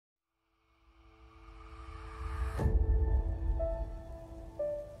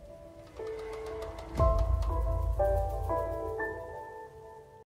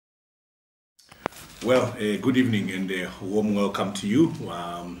Good evening and a warm welcome to you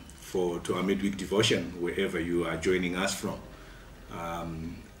to our midweek devotion, wherever you are joining us from.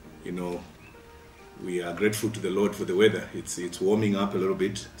 We are grateful to the Lord for the weather. It's warming up a little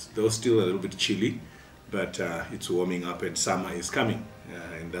bit, though still a little bit chilly, but it's warming up and summer is coming,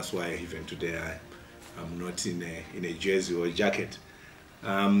 and that's why even today I'm not in a jersey or a jacket.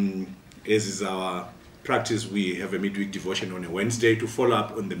 As is our practice, we have a midweek devotion on a Wednesday to follow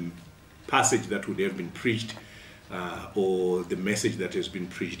up on the passage that would have been preached or the message that has been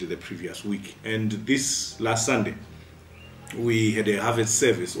preached the previous week. And this last Sunday, we had a harvest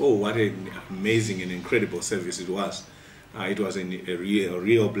service. Oh, what an amazing and incredible service it was. It was a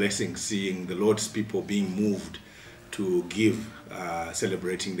real blessing seeing the Lord's people being moved to give,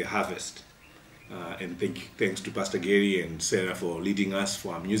 celebrating the harvest. And thanks to Pastor Gary and Sarah for leading us,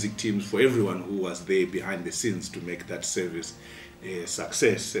 for our music teams, for everyone who was there behind the scenes to make that service a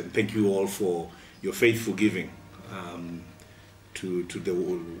success. And thank you all for your faithful giving to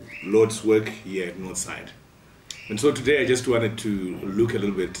the Lord's work here at Northside. And so today I just wanted to look a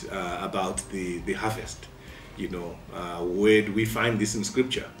little bit about the harvest. Where do we find this in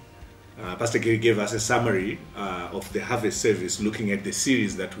Scripture? Pastor Gary gave us a summary of the harvest service, looking at the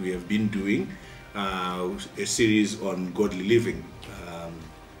series that we have been doing, a series on godly living,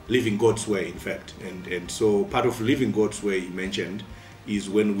 living God's way, in fact. And so part of living God's way, he mentioned, is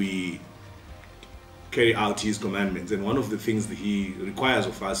when we carry out his commandments. And one of the things that he requires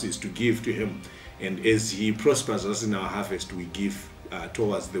of us is to give to him. And as he prospers us in our harvest, we give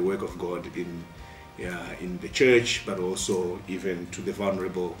towards the work of God in the church, but also even to the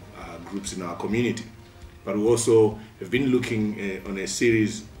vulnerable groups in our community. But we also have been looking on a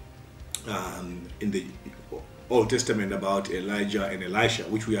series in the Old Testament about Elijah and Elisha,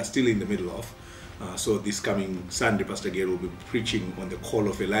 which we are still in the middle of. So this coming Sunday, Pastor Gary will be preaching on the call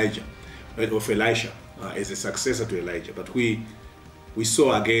of Elisha as a successor to Elijah. But we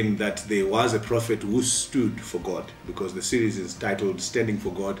saw again that there was a prophet who stood for God, because the series is titled Standing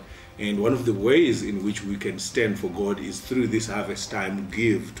for God. And one of the ways in which we can stand for God is through this harvest time,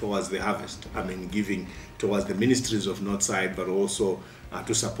 give towards the harvest. Giving towards the ministries of Northside, but also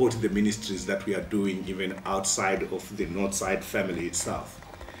to support the ministries that we are doing even outside of the Northside family itself.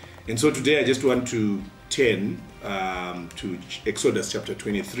 And so today I just want to turn to Exodus chapter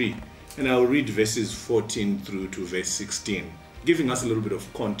 23, and I'll read verses 14 through to verse 16, giving us a little bit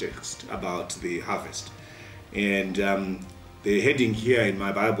of context about the harvest. And the heading here in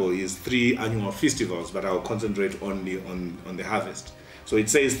my Bible is 3 annual festivals, but I'll concentrate only on the harvest. So it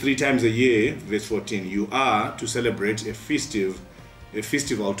says 3 times a year, verse 14, you are to celebrate a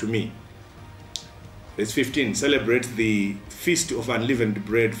festival to me. Verse 15, celebrate the feast of unleavened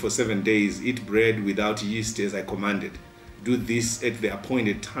bread for 7 days. Eat bread without yeast as I commanded. Do this at the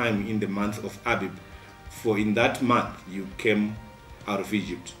appointed time in the month of Abib, for in that month you came out of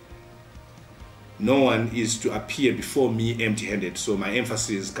Egypt. No one is to appear before me empty-handed. So my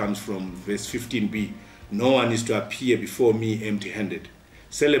emphasis comes from verse 15b. No one is to appear before me empty-handed.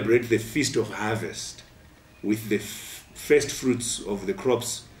 Celebrate the feast of harvest with the first fruits of the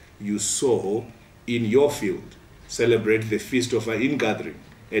crops you sow in your field. Celebrate the feast of ingathering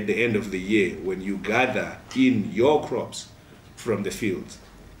at the end of the year, when you gather in your crops from the fields.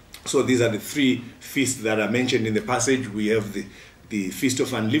 So these are the 3 feasts that are mentioned in the passage. We have the feast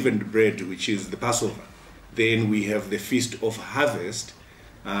of unleavened bread, which is the Passover. Then we have the feast of harvest,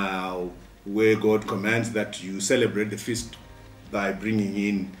 where God commands that you celebrate the feast by bringing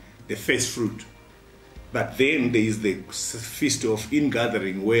in the first fruit. But then there is the feast of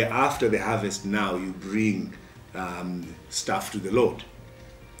ingathering, where after the harvest now you bring stuff to the Lord.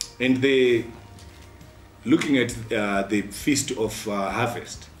 And looking at the feast of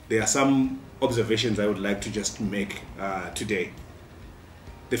harvest, there are some observations I would like to just make today.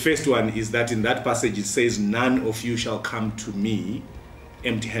 The first one is that in that passage it says, none of you shall come to me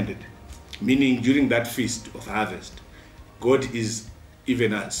empty-handed. Meaning during that feast of harvest, God is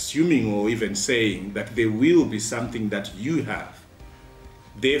even assuming or even saying that there will be something that you have.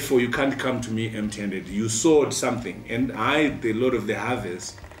 Therefore you can't come to me empty-handed. You sowed something, and I, the Lord of the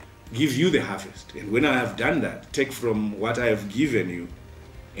harvest, give you the harvest. And when I have done that, take from what I have given you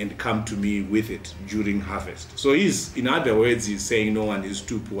and come to me with it during harvest. So in other words, he's saying no one is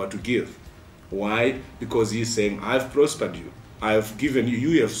too poor to give. Why? Because he's saying, I've prospered you. I have given you,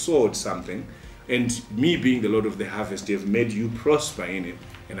 you have sowed something, and me being the Lord of the harvest have made you prosper in it.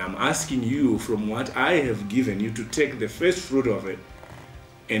 And I'm asking you from what I have given you to take the first fruit of it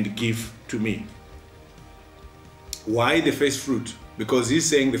and give to me. Why the first fruit? because he's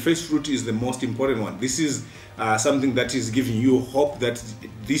saying the first fruit is the most important one. This is something that is giving you hope that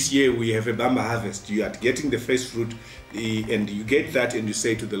this year we have a Bamba harvest. You are getting the first fruit, and you get that, and you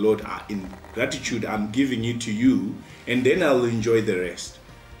say to the Lord, in gratitude, I'm giving it to you, and then I'll enjoy the rest.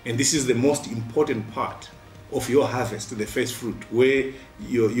 And this is the most important part of your harvest, the first fruit, where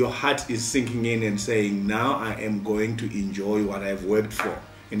your heart is sinking in and saying, now I am going to enjoy what I've worked for.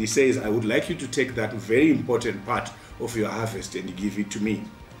 And he says, I would like you to take that very important part of your harvest and give it to me.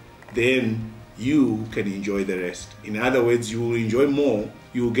 Then you can enjoy the rest. In other words, you will enjoy more,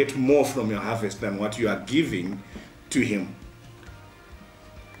 you will get more from your harvest than what you are giving to him.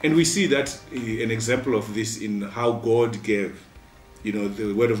 And we see that an example of this in how God gave. You know,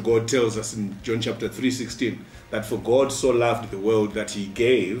 the word of God tells us in John chapter 3:16 that for God so loved the world that he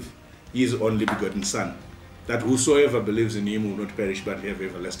gave his only begotten Son, that whosoever believes in him will not perish but have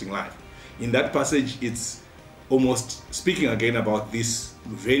everlasting life. In that passage, it's almost speaking again about this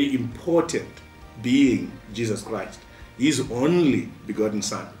very important being, Jesus Christ, his only begotten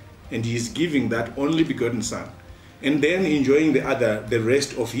Son. And he is giving that only begotten Son, and then enjoying the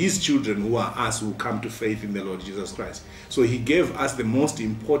rest of his children, who are us, who come to faith in the Lord Jesus Christ. So he gave us the most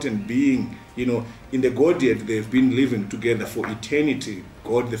important being. You know, in the Godhead, they've been living together for eternity.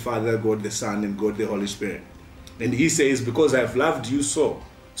 God the Father, God the Son, and God the Holy Spirit. And he says, because I've loved you so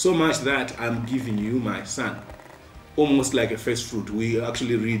much that I'm giving you my Son. Almost like a first fruit. We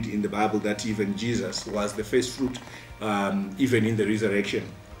actually read in the Bible that even Jesus was the first fruit, even in the resurrection.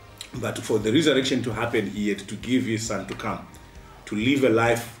 But for the resurrection to happen, he had to give his Son to come, to live a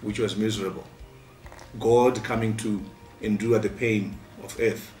life which was miserable. God coming to endure the pain of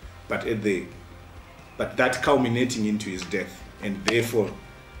earth, but that culminating into his death, and therefore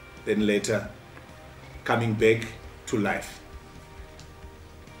then later coming back to life.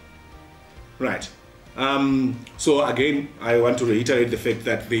 Right. So again, I want to reiterate the fact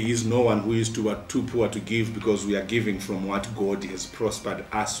that there is no one who is too poor to give, because we are giving from what God has prospered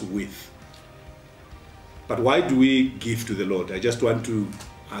us with. But why do we give to the Lord? I just want to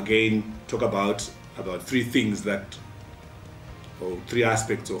again talk about three things or three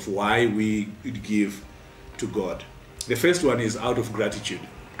aspects of why we give to God. The first one is out of gratitude.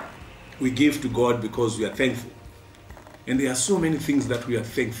 We give to God because we are thankful. And there are so many things that we are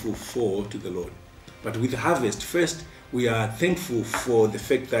thankful for to the Lord. But with harvest, first, we are thankful for the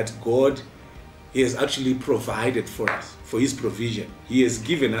fact that God has actually provided for us, for his provision. He has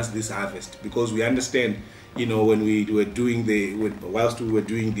given us this harvest, because we understand, you know, when we were doing whilst we were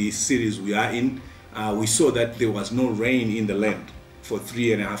doing the series we are in, we saw that there was no rain in the land for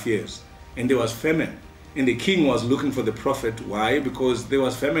 3.5 years. And there was famine. And the king was looking for the prophet. Why? Because there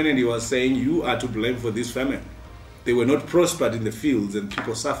was famine, and he was saying, you are to blame for this famine. They were not prospered in the fields, and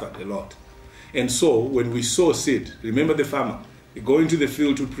people suffered a lot. And so when we sow seed, remember the farmer, they go into the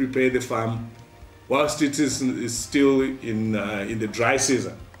field to prepare the farm whilst it is still in the dry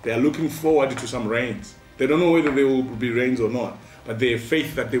season. They are looking forward to some rains. They don't know whether there will be rains or not, but they have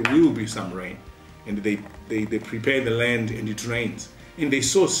faith that there will be some rain. And they prepare the land, and it rains. And they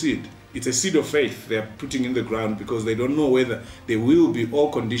sow seed. It's a seed of faith they are putting in the ground, because they don't know whether there will be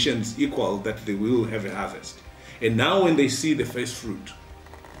all conditions equal that they will have a harvest. And now when they see the first fruit,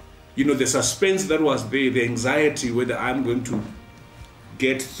 you know, the suspense that was there, the anxiety whether I'm going to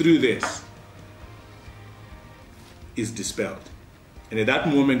get through this, is dispelled. And at that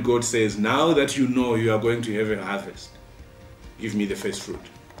moment, God says, now that you know you are going to have a harvest, give me the first fruit.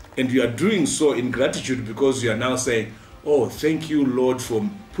 And you are doing so in gratitude, because you are now saying, oh, thank you, Lord, for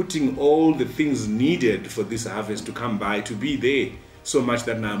putting all the things needed for this harvest to come by, to be there, so much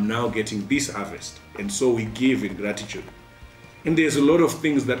that I'm now getting this harvest. And so we give in gratitude. And there's a lot of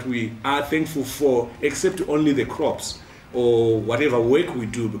things that we are thankful for, except only the crops or whatever work we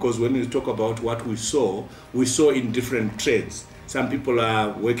do, because when we talk about what we sow in different trades. Some people are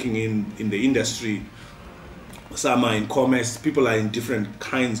working in the industry, some are in commerce, people are in different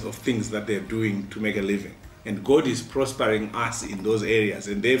kinds of things that they're doing to make a living. And God is prospering us in those areas,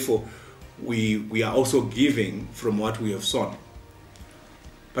 and therefore we are also giving from what we have sown.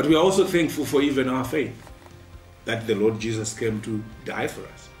 But we are also thankful for even our faith, that the Lord Jesus came to die for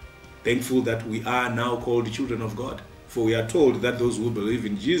us. Thankful that we are now called children of God. For we are told that those who believe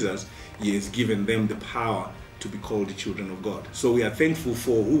in Jesus, he has given them the power to be called the children of God. So we are thankful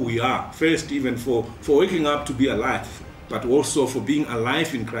for who we are. First, even for waking up to be alive, but also for being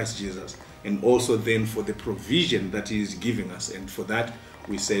alive in Christ Jesus. And also then for the provision that he is giving us. And for that,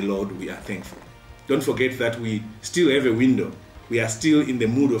 we say, Lord, we are thankful. Don't forget that we still have a window. We are still in the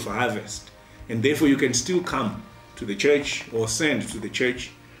mood of harvest. And therefore, you can still come to the church or send to the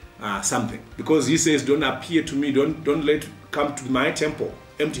church something. Because he says, don't appear to me, don't come to my temple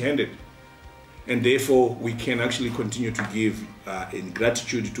empty-handed. And therefore, we can actually continue to give in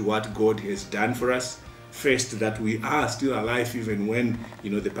gratitude to what God has done for us. First, that we are still alive even when,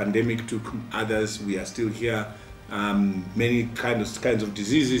 the pandemic took others. We are still here. Many kinds of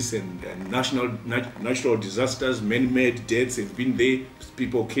diseases and natural disasters, man-made deaths have been there,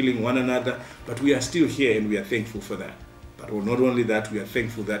 people killing one another. But we are still here, and we are thankful for that. But not only that, we are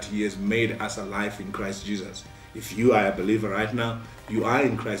thankful that He has made us alive in Christ Jesus. If you are a believer right now, you are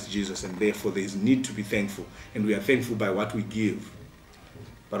in Christ Jesus, and therefore there is need to be thankful. And we are thankful by what we give.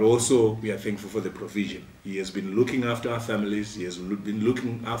 But also we are thankful for the provision. He has been looking after our families. He has been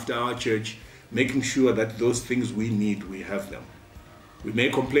looking after our church, making sure that those things we need, we have them. We may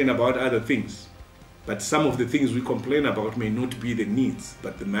complain about other things, but some of the things we complain about may not be the needs,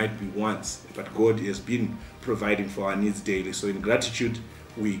 but they might be wants. But God has been providing for our needs daily. So in gratitude,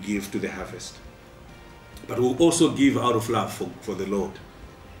 we give to the harvest. But we'll also give out of love for the Lord,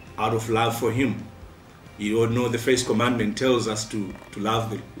 out of love for Him. You all know the first commandment tells us to love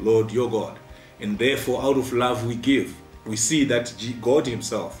the Lord your God. And therefore, out of love we give. We see that God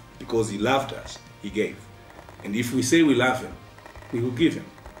Himself, because He loved us, He gave. And if we say we love Him, we will give Him.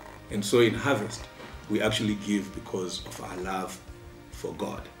 And so in harvest, we actually give because of our love for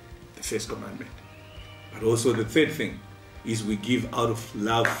God, the first commandment. But also the third thing is we give out of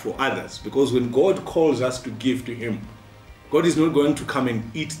love for others. Because when God calls us to give to Him, God is not going to come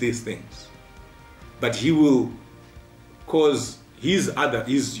and eat these things. But He will cause His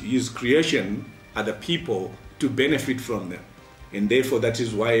creation, other people, to benefit from them. And therefore that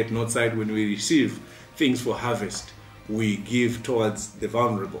is why at Northside, when we receive things for harvest, we give towards the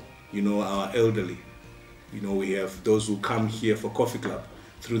vulnerable, our elderly. We have those who come here for coffee club.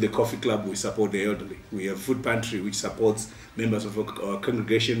 Through the coffee club, we support the elderly. We have food pantry, which supports members of our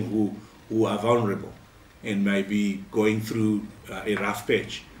congregation who are vulnerable and might be going through a rough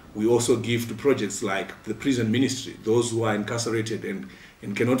patch. We also give to projects like the prison ministry, those who are incarcerated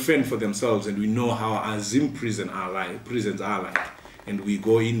and cannot fend for themselves. And we know how our Zim prisons are like. And we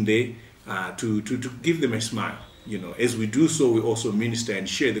go in there to give them a smile. As we do so, we also minister and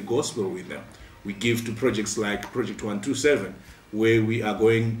share the gospel with them. We give to projects like Project 127, where we are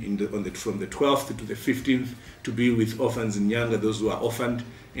going from the 12th to the 15th to be with orphans and younger, those who are orphaned,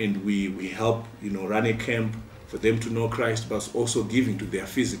 and we help, run a camp for them to know Christ, but also giving to their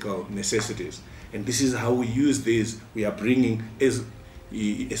physical necessities. And this is how we use this. We are bringing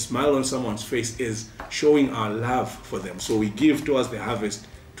a smile on someone's face, is showing our love for them. So we give towards the harvest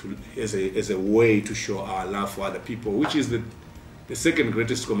as a way to show our love for other people, which is the second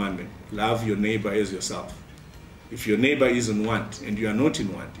greatest commandment. Love your neighbor as yourself. If your neighbor is in want and you are not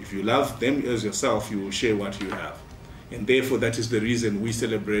in want, if you love them as yourself, you will share what you have. And therefore, that is the reason we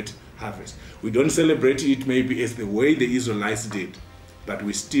celebrate harvest. We don't celebrate it maybe as the way the Israelites did, but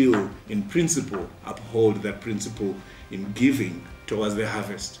we still, in principle, uphold that principle in giving towards the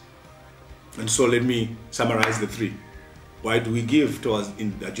harvest. And so let me summarize the three. Why do we give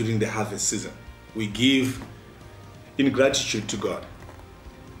during the harvest season? We give in gratitude to God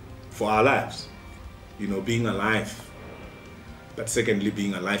for our lives, being alive, but secondly,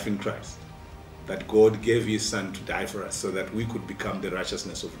 being alive in Christ, that God gave His Son to die for us so that we could become the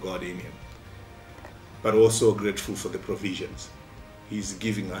righteousness of God in Him, but also grateful for the provisions He's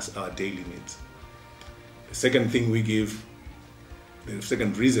giving us our daily needs. The second thing we give, the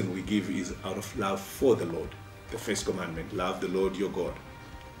second reason we give, is out of love for the Lord. The first commandment, love the Lord your God.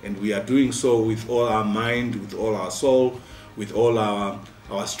 And we are doing so with all our mind, with all our soul, with all our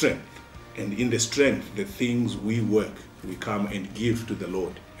strength. And in the strength, the things we work, we come and give to the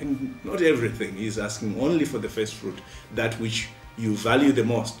Lord. And not everything. He's asking only for the first fruit, that which you value the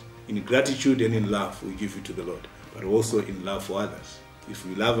most. In gratitude and in love, we give it to the Lord, but also in love for others. If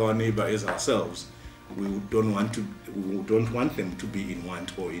we love our neighbor as ourselves, we don't want them to be in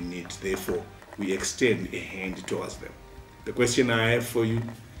want or in need. Therefore, we extend a hand towards them. The question I have for you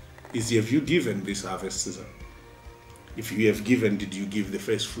is, have you given this harvest season? If you have given, did you give the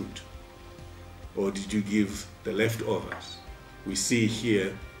first fruit? Or did you give the leftovers? We see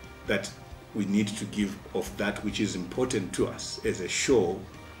here that we need to give of that which is important to us as a show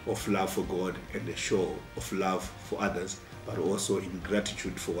of love for God and a show of love for others, but also in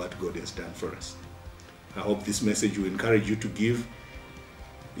gratitude for what God has done for us. I hope this message will encourage you to give.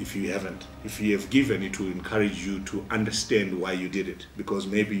 If you haven't, if you have given, it will encourage you to understand why you did it, because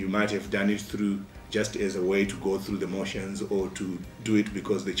maybe you might have done it through just as a way to go through the motions, or to do it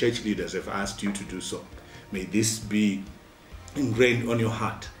because the church leaders have asked you to do so. May this be ingrained on your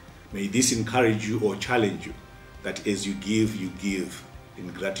heart. May this encourage you or challenge you that as you give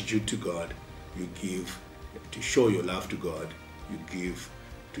in gratitude to God, you give to show your love to God, you give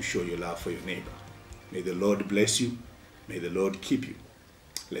to show your love for your neighbor. May the Lord bless you. May the Lord keep you.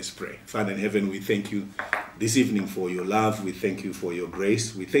 Let's pray. Father in heaven, we thank you this evening for your love. We thank you for your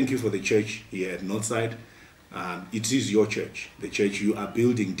grace. We thank you for the church here at Northside. It is your church, the church you are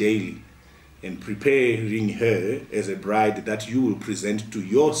building daily and preparing her as a bride that you will present to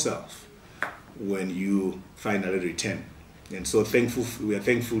yourself when you finally return. And so we are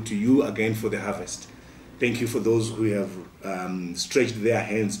thankful to you again for the harvest. Thank you for those who have stretched their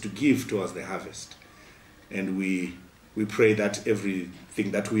hands to give towards the harvest. And we pray that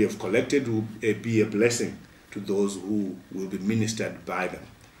everything that we have collected will be a blessing to those who will be ministered by them,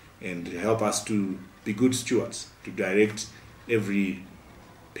 and help us to be good stewards, to direct every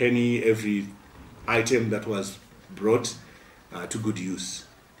penny, every item that was brought to good use.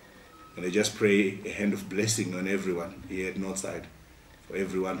 And I just pray a hand of blessing on everyone here at Northside, for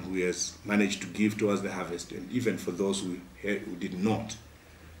everyone who has managed to give towards the harvest, and even for those who did not.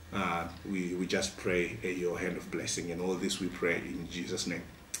 We just pray your hand of blessing, and all this we pray in Jesus' name.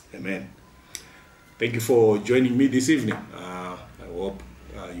 Amen. Thank you for joining me this evening. I hope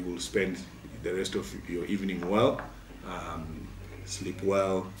you will spend the rest of your evening well. Sleep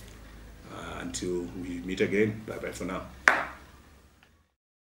well until we meet again. Bye-bye for now.